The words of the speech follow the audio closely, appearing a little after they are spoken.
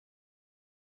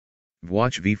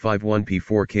WEWATCH V51P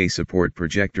 4K Support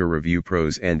Projector Review.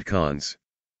 Pros and Cons.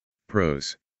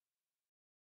 Pros.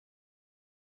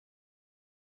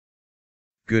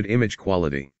 Good image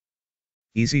quality.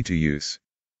 Easy to use.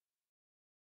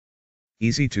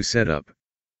 Easy to set up.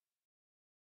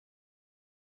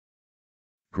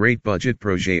 Great budget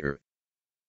projector.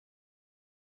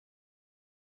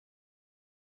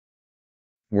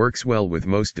 Works well with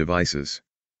most devices.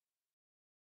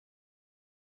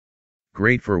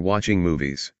 Great for watching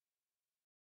movies.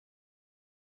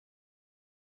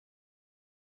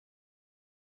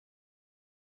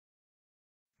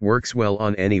 Works well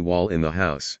on any wall in the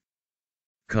house.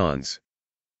 Cons.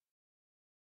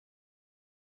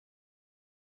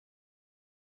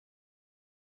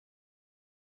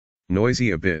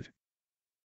 Noisy a bit.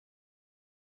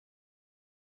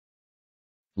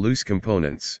 Loose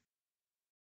components.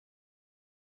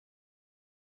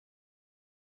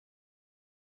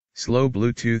 Slow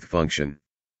Bluetooth function.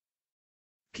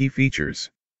 Key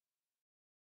features.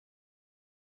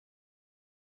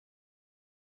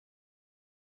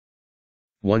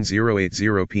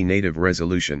 (1080p) native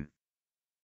resolution.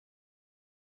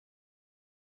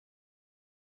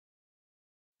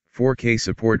 4K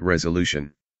support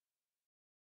resolution.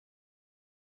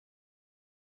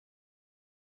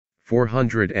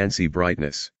 400 ANSI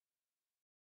brightness.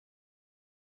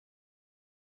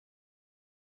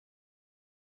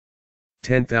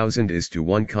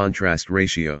 (10,000:1 contrast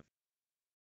ratio).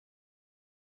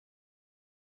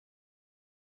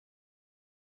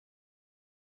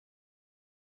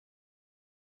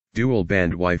 Dual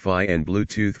band Wi-Fi and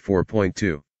Bluetooth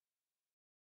 4.2.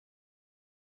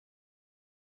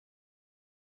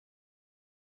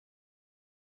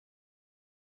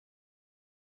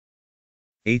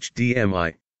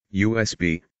 HDMI,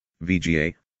 USB,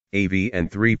 VGA, AV and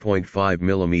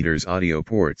 3.5mm audio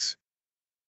ports.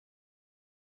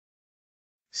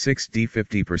 6D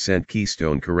 50%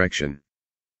 keystone correction.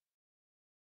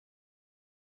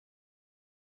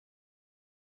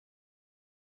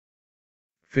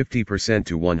 (50%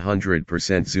 to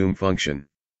 100% zoom function.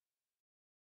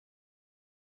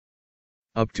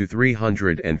 Up to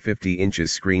 350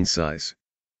 inches screen size.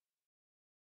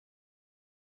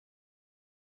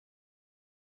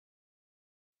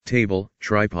 Table,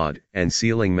 tripod, and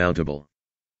ceiling mountable.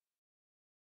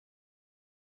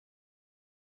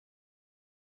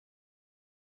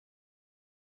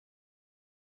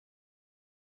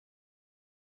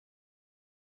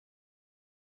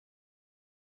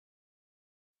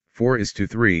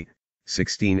 (4:3,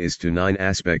 16:9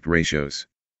 aspect ratios.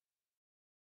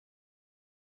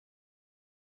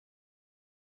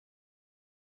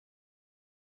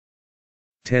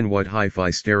 (10-watt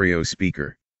hi-fi stereo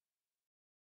speaker.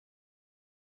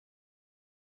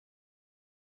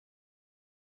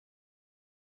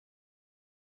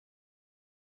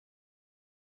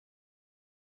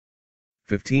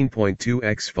 (15.2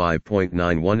 x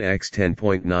 5.91 x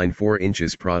 10.94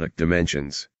 inches product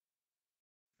dimensions.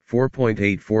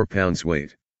 4.84 pounds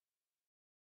weight.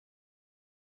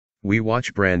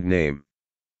 WEWATCH brand name.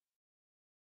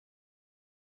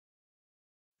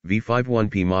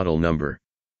 V51P model number.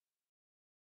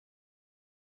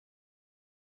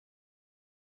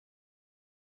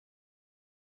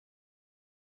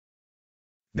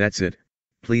 That's it.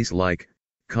 Please like,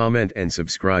 comment and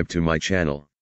subscribe to my channel.